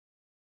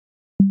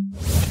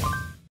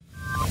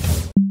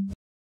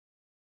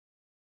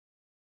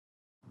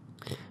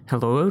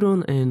Hello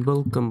everyone and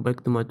welcome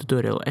back to my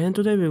tutorial, and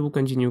today we will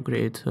continue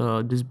create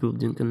this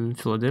building in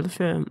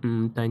Philadelphia,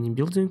 tiny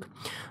building.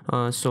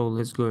 So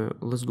let's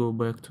go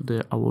back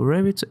to our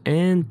Revit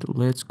and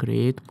let's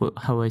create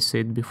how I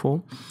said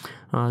before.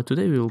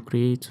 Today we will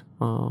create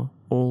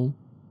all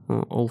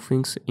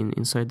things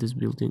inside this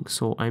building.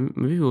 So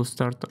we will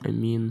start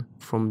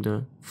from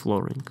the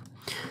flooring.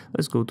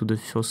 Let's go to the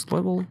first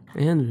level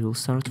and we will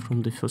start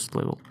from the first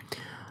level.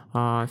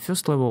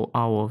 First level,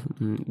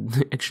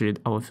 actually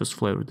our first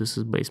floor, this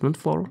is basement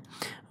floor.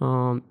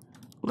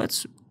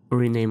 Let's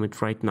rename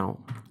it right now,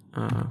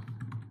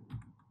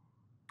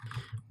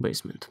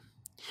 basement.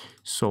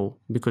 So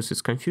because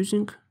it's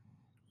confusing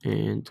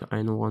and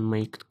I don't want to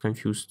make it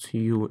confused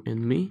you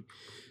and me,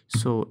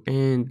 so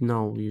and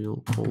now we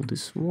will call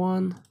this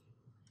one.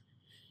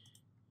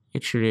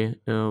 Actually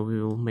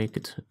we will make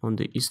it on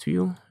the east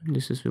view.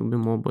 Will be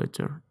more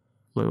better.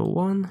 Level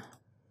 1,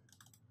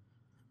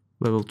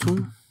 level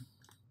 2,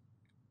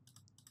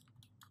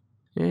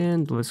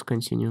 and let's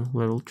continue.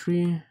 Level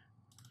 3,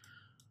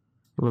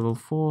 level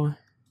 4,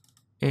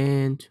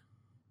 and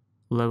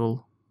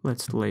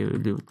let's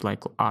leave it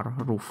like R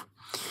roof.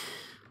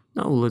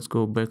 Now let's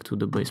go back to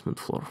the basement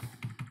floor.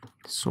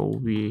 So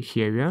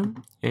here we are,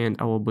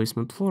 and our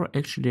basement floor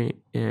actually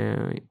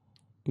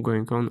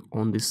going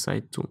on this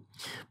side too,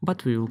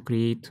 but we will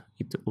create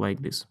it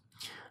like this.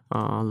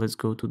 Let's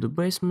go to the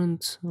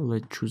basement,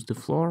 let's choose the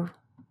floor,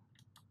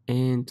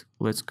 and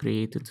let's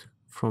create it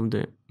from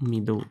the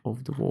middle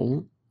of the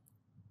wall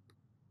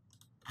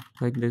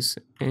like this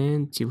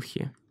until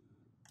here.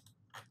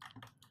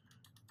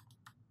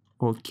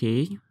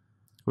 Okay,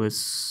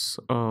 let's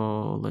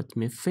let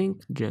me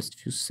think just a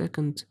few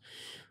seconds.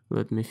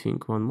 Let me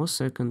think one more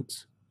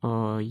second.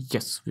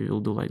 Yes, we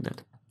will do like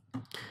that.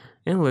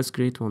 And let's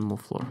create one more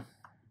floor.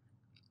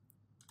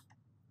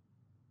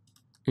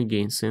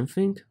 Again, same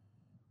thing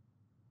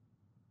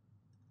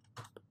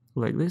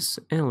like this,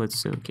 and let's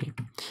say okay.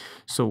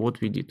 So what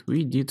we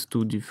did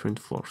two different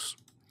floors,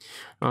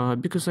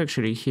 because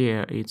actually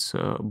here it's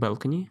a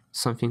balcony,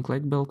 something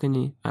like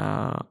balcony,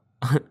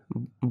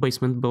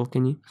 basement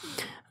balcony,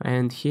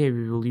 and here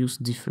we will use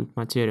different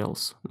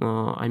materials,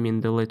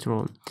 the later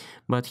on,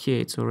 but here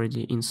it's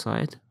already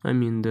inside,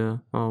 the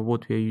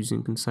what we are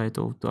using inside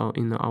of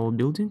in our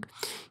building.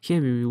 Here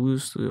we will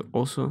use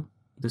also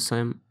the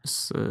same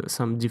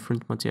some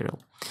different material.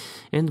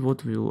 And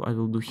what I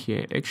will do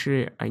here,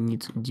 actually I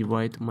need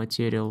divide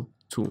material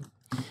too.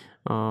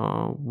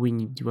 We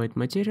need divide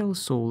material,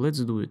 so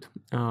let's do it.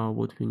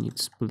 What we need,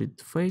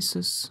 split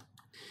faces,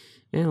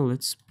 and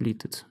let's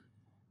split it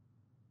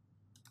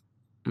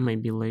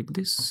maybe like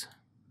this,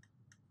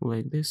 and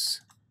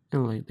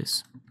like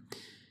this.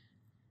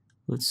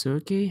 Let's say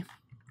okay.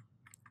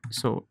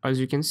 So as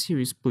you can see,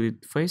 we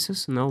split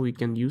faces. Now we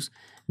can use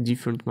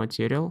different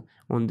material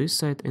on this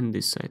side and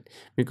this side,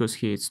 because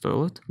here it's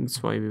toilet,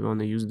 that's why we want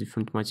to use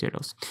different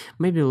materials.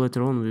 Maybe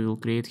later on we will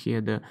create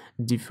here the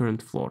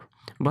different floor,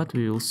 but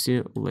we will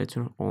see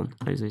later on,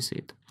 as I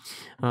said.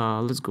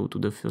 Let's go to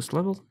the first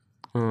level.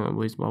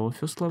 With our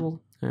first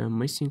level,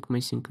 missing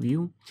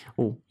view.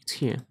 Oh, it's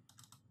here,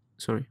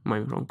 sorry,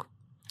 wrong.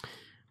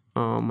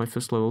 My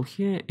first level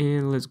here,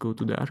 and let's go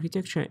to the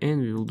architecture, and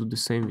we will do the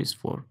same with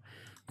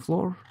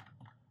floor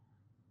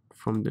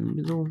from the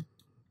middle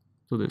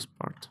to this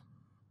part.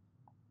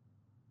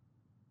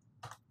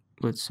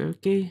 Let's say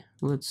okay,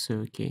 let's say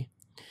okay.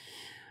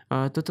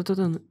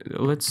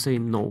 Let's say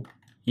no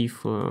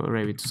if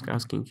Revit is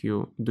asking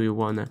you, do you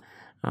want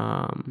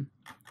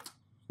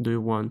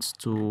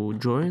to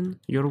join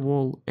your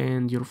wall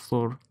and your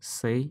floor?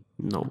 Say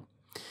no,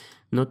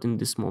 not in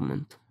this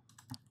moment.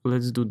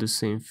 Let's do the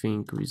same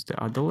thing with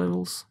the other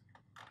levels,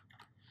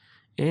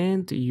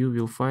 and you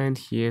will find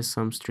here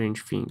some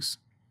strange things.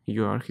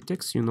 You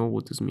architects, you know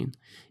what this means.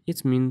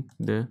 It means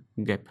the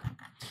gap.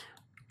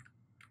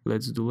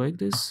 Let's do like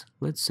this.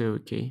 Let's say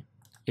okay.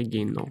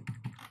 Again, no.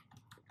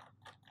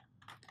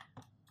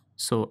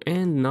 So,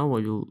 and now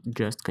I will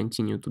just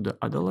continue to the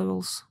other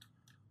levels.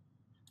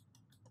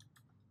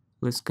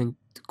 Let's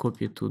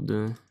copy to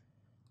the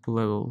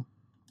level.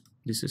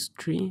 This is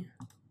 3.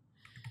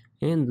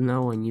 And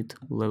now I need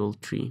level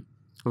 3.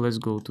 Let's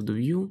go to the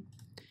view,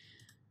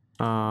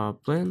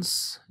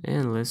 plans,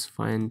 and let's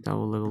find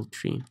our level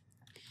 3.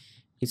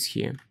 It's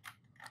here.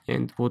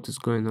 And what is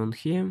going on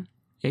here?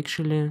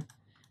 Actually,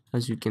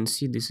 as you can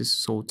see, this is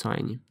so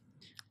tiny.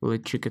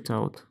 Let's check it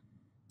out.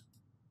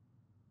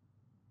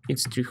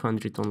 It's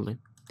 300 only.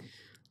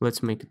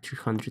 Let's make it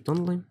 300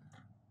 only.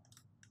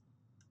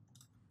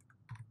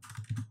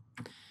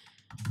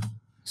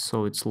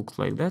 So it looks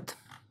like that.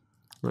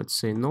 Let's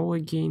say no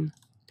again.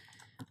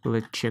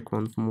 Let's check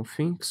one more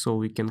thing, so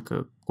we can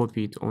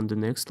copy it on the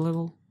next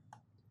level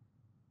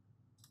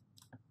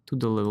to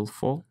the level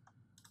 4,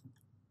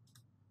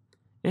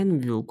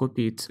 and we will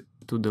copy it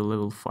to the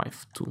level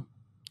 5 too,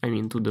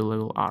 to the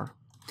level R.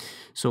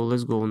 So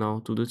let's go now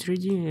to the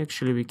 3D.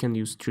 Actually we can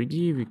use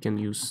 3D, we can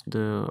use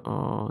the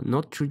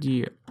not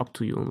 3D, up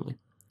to you only.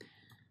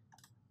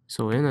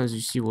 So, and as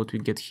you see what we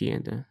get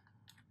here,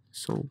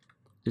 so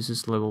this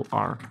is level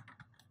R.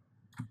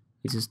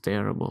 It is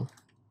terrible.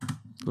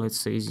 Let's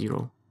say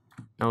 0.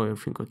 Now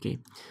everything okay.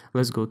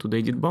 Let's go to the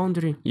edit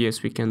boundary.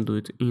 Yes, we can do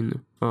it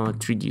in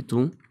 3D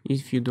too,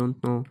 if you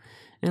don't know.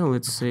 And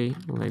let's say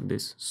like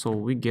this. So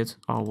we get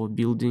our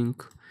building.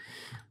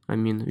 I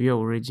mean, we are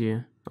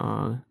already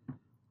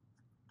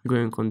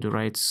going on the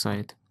right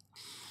side.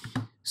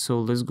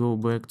 So let's go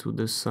back to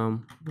the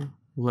sum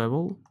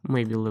level,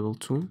 maybe level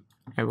 2.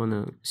 I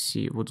wanna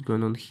see what's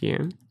going on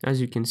here.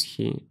 As you can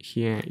see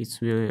here,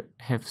 it's will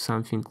have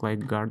something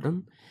like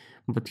garden,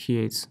 but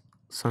here it's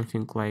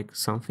something like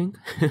something.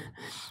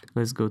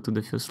 Let's go to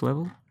the first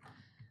level.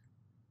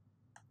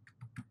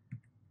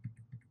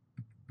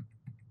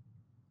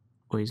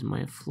 Where is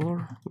my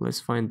floor? Let's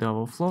find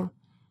our floor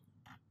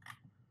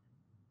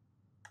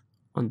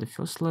on the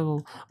first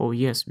level. Oh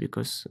yes,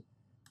 because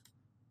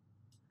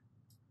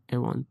I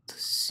want to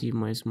see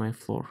my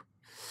floor.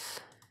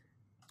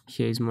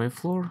 Here is my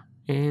floor,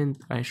 and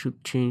I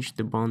should change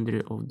the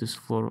boundary of this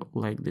floor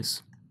like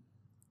this.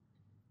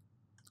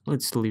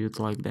 Let's leave it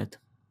like that.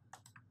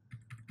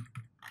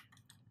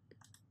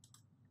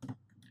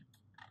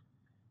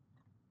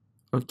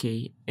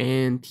 Okay,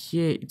 and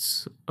here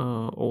it's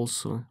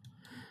also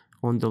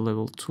on the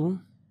level 2.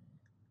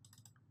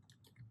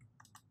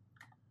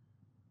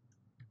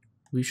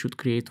 We should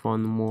create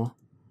one more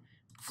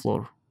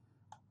floor.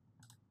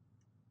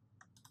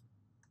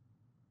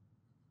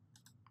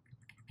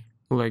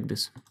 Like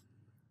this.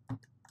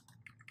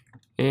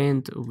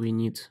 And we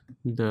need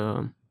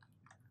the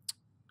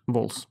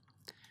walls.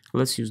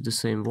 Let's use the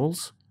same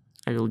walls.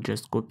 I will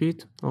just copy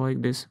it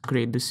like this,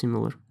 create the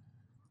similar.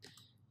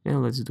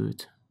 And let's do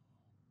it.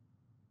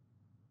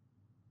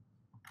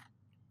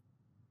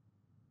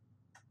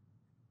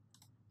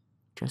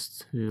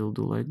 Just we will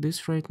do like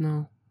this right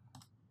now.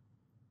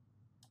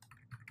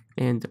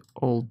 And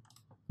all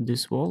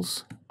these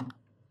walls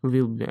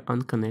will be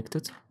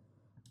unconnected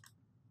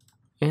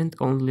and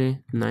only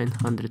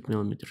 900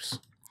 millimeters.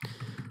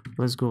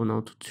 Let's go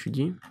now to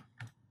 3D.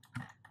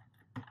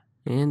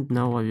 And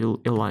now I will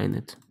align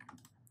it.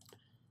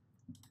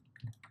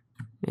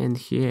 And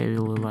here I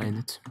will align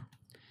it.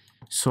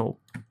 So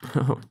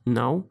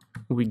now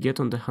we get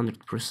on the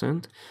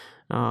 100%.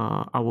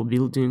 Our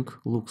building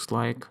looks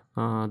like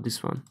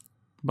this one,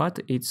 but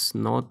it's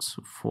not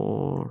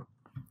for,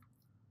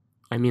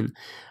 I mean,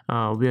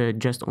 we are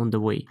just on the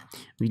way.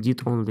 We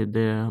did only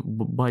the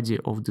body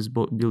of this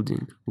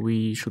building.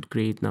 We should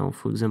create now,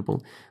 for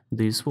example,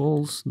 these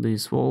walls,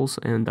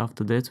 and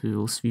after that we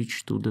will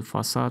switch to the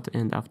facade,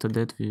 and after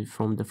that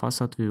from the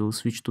facade we will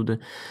switch to the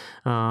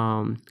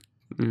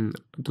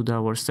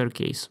our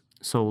staircase.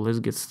 So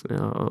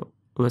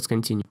let's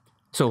continue.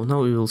 So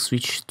now we will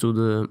switch to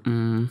the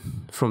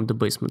from the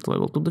basement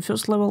level to the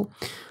first level.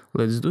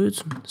 Let's do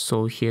it.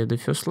 So here the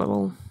first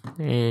level,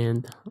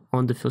 and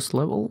on the first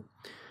level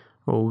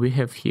we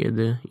have here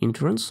the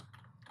entrance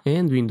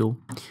and window.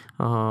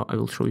 I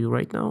will show you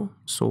right now.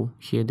 So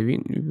here the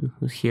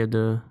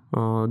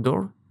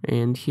door,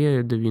 and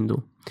here the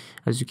window,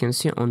 as you can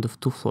see on the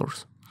 2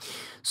 floors.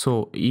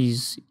 So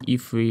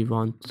if we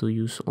want to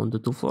use on the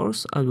 2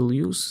 floors, I will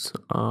use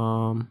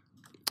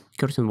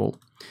curtain wall.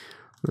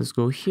 Let's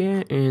go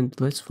here and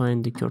let's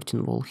find the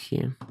curtain wall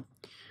here.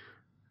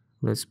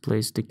 Let's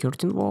place the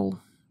curtain wall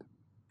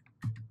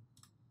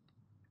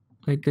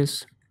like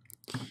this.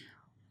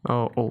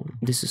 Oh,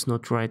 this is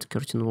not right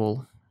curtain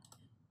wall.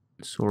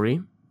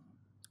 Sorry.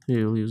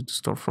 We will use the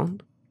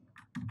storefront.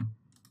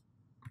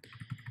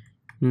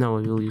 Now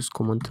I will use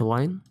command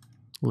align.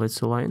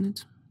 Let's align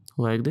it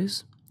like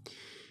this.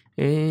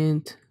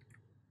 And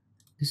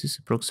this is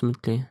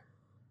approximately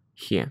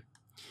here.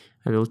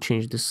 I will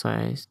change the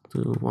size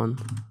to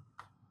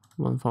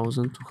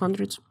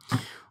 1200.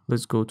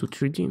 Let's go to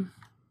 3D.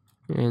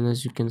 And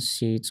as you can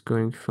see, it's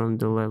going from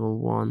the level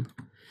 1.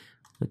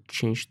 Let's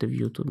change the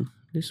view to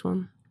this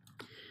one.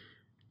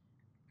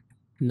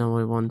 Now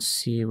I want to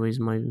see where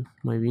is my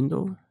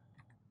window.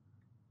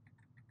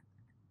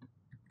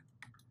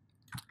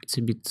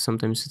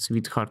 Sometimes it's a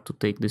bit hard to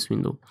take this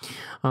window.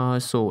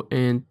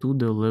 And to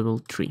the level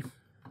 3.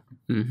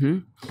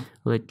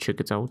 Let's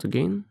check it out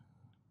again.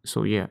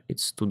 So yeah,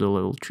 it's to the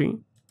level 3,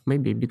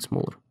 maybe a bit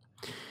smaller.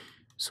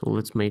 So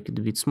let's make it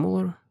a bit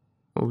smaller.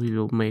 We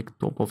will make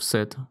top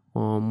offset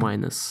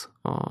minus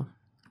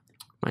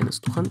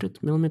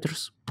 200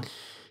 millimeters,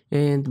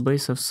 and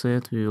base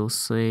offset we will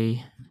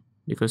say,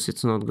 because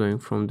it's not going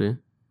from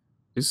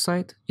this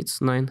side, it's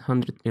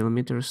 900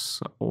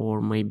 millimeters or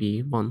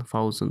maybe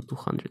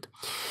 1200.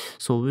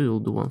 So we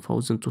will do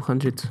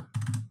 1200.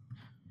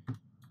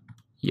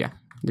 Yeah,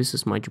 this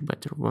is much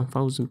better,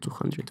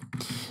 1200.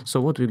 So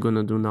what we're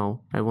gonna do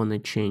now, I wanna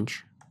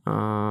change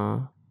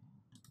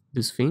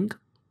this thing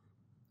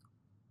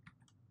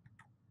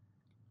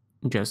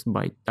just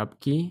by tab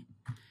key.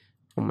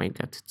 Oh my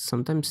god,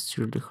 sometimes it's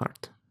really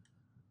hard.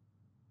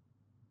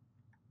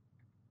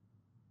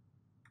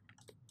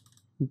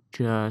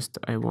 Just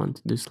I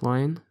want this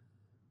line.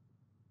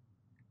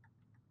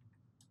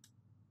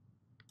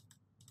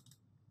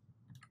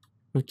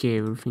 Okay,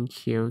 everything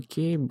here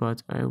okay,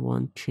 but I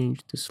want to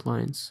change these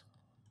lines.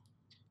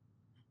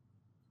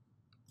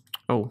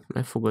 Oh,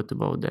 I forgot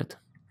about that.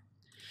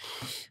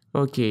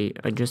 Okay,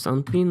 I just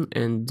unpin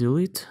and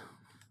delete.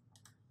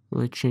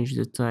 Let's change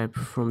the type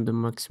from the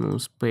maximum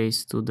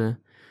space to the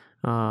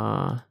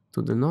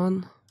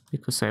none,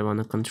 because I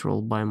wanna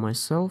control by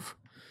myself.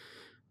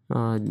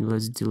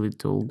 Let's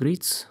delete all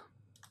grids,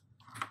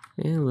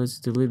 and let's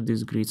delete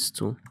these grids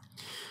too.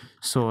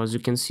 So as you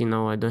can see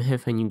now, I don't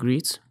have any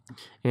grids,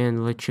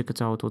 and let's check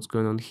it out what's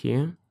going on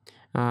here.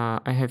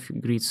 I have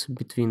grids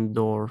between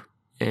door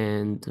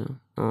and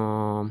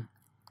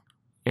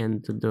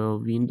the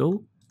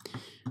window.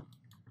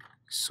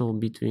 So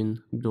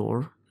between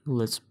door,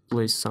 let's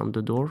place some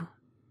the door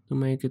to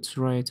make it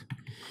right,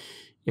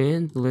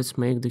 and let's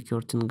make the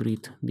curtain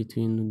grid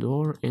between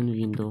door and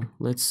window.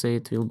 Let's say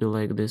it will be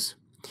like this.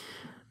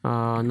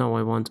 Now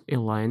I want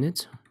align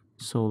it,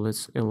 so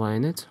let's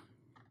align it.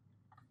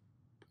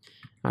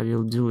 I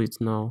will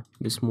delete now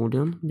this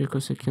mullion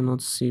because I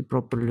cannot see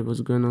properly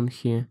what's going on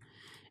here,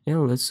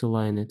 and let's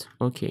align it.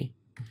 Okay,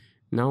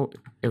 now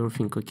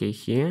everything okay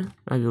here.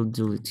 I will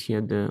delete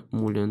here the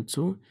mullion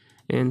too,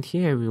 and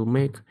here I will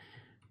make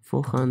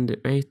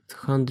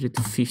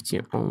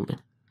 850 only.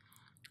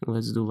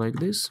 Let's do like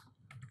this.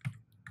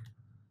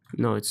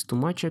 No, it's too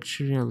much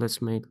actually.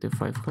 Let's make the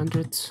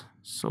 500.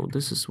 So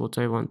this is what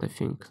I want, I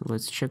think.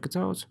 Let's check it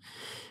out.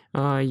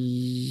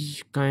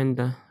 Kind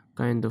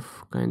of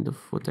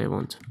what I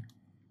want.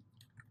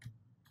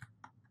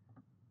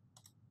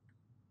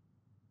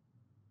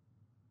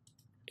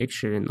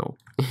 Actually, no,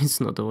 it's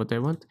not what I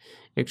want.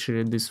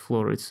 Actually, this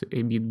floor is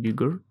a bit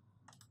bigger.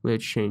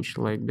 Let's change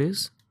like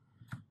this.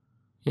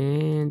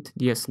 And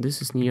yes,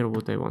 this is near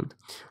what I want.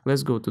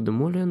 Let's go to the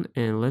mullion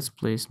and let's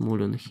place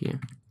mullion here.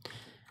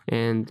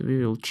 And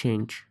we will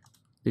change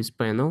this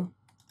panel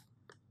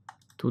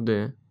to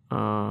the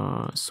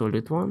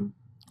solid one,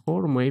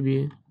 or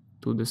maybe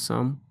to the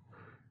some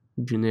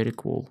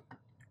generic wall.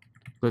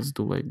 Let's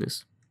do like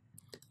this.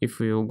 If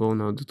we will go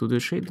now to the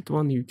shaded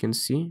one, you can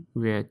see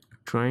we are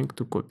trying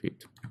to copy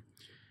it.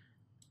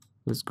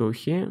 Let's go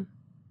here.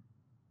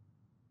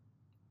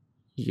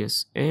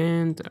 Yes,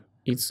 and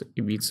it's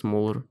a bit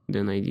smaller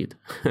than I did.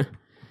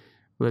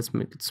 Let's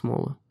make it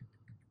smaller.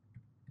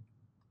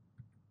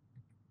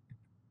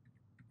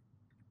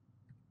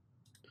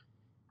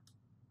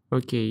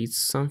 Okay, it's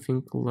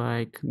something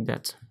like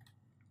that.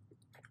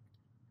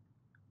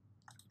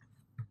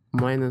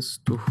 Minus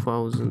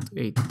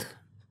 2008.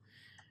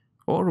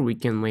 Or we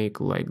can make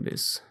like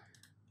this.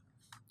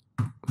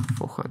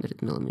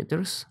 400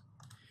 millimeters.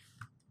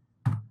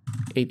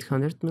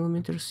 800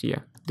 millimeters.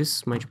 Yeah, this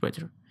is much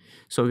better.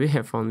 So we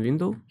have one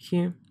window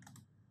here.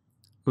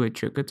 Let's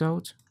check it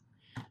out.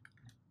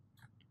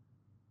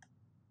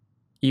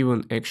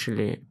 Even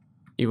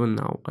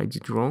now I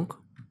did wrong.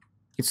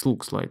 It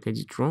looks like I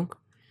did wrong.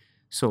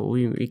 So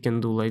we can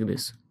do like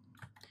this.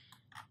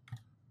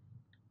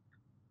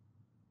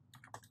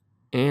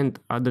 And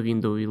other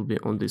window will be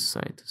on this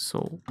side.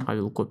 So I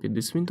will copy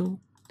this window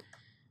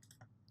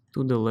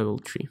to the level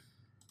 3.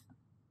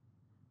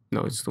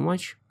 No, it's too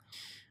much.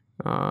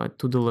 To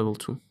the level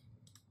 2.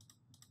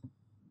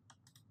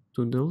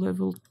 To the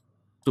level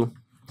 2.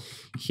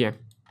 Here.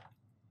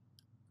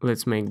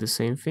 Let's make the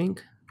same thing.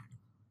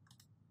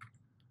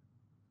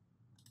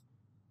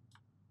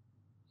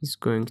 It's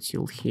going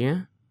till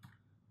here.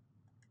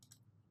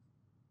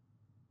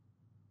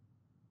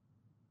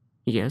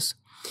 Yes.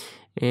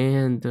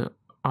 And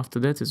after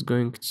that it's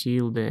going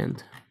till the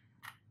end.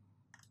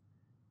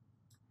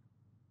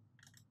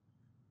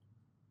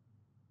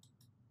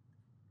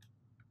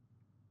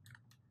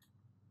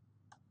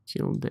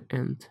 Till the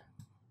end.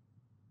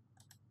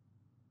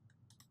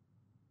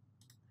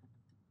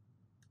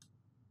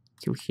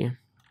 Till here.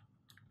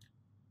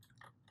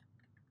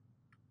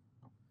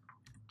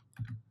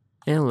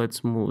 And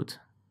let's move it.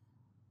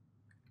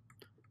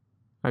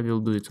 I will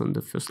do it on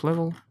the first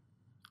level,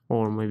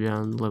 or maybe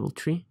on level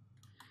 3.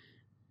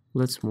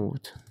 Let's move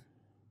it.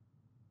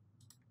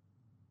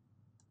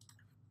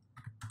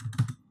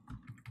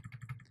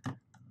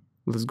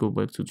 Let's go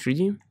back to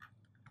 3D.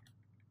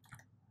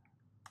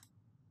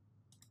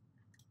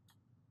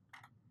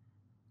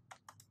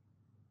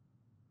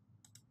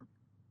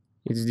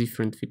 It's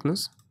different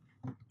thickness.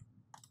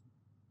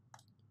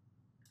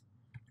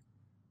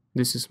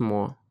 This is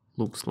more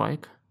looks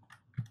like.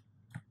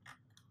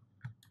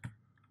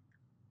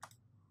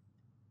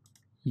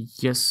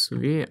 Yes,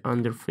 we're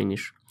under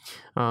finish.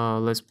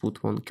 Let's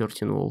put one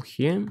curtain wall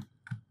here,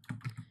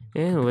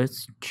 and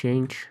let's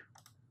change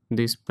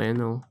this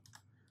panel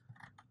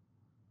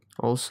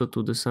also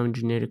to the some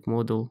generic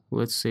model.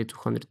 Let's say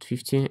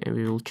 250, and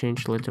we will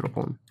change later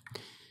on.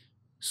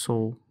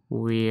 So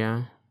we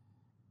are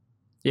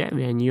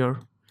near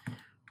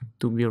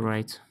to be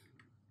right.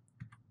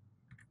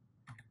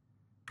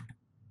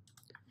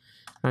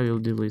 I will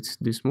delete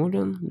this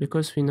mullion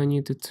because we don't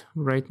need it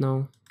right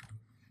now.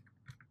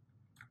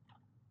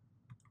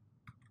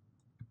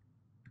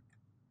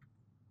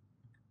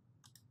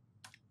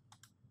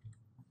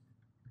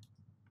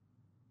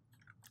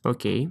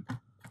 Okay,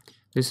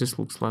 this is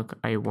looks like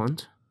I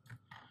want,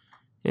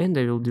 and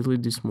I will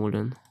delete this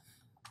mullion.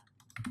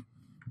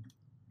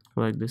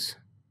 like this.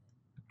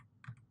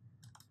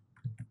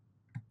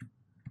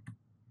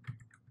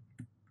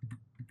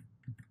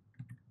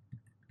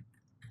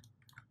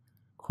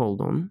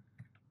 Hold on.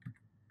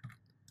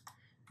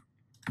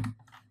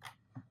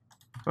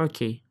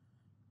 Okay.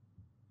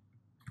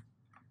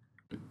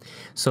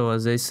 So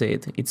as I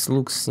said, it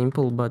looks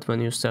simple, but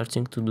when you're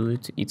starting to do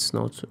it, it's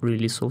not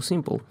really so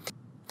simple.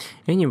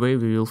 Anyway,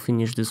 we will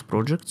finish this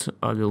project.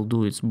 I will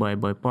do it by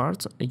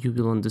part. You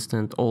will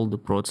understand all the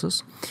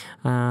process.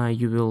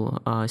 You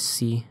will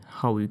see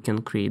how you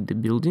can create the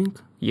building.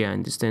 Yeah, I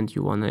understand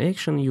you want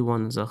action, you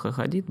want Zaha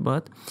Hadid,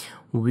 but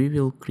we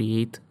will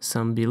create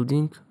some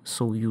building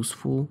so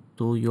useful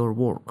to your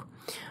work.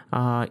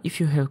 If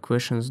you have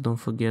questions, don't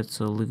forget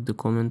to leave the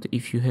comment.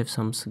 If you have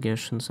some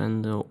suggestions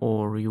and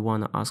or you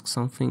wanna ask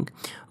something,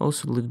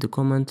 also leave the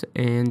comment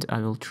and I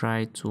will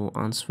try to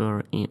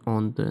answer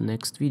on the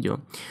next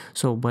video.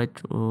 So, but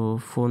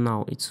for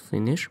now it's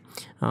finished.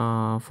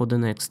 For the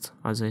next,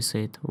 as I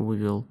said,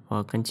 we will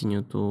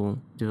continue to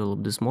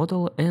develop this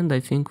model, and I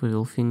think we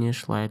will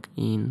finish like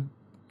in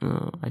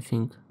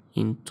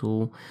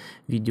into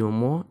video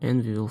more,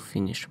 and we will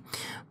finish.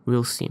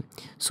 We'll see.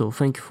 So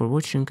thank you for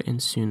watching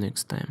and see you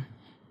next time.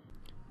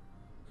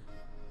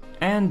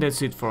 And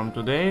that's it from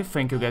today.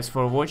 Thank you guys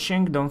for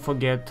watching. Don't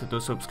forget to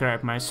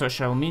subscribe my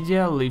social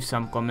media, leave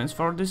some comments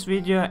for this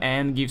video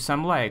and give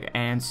some like,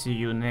 and see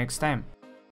you next time.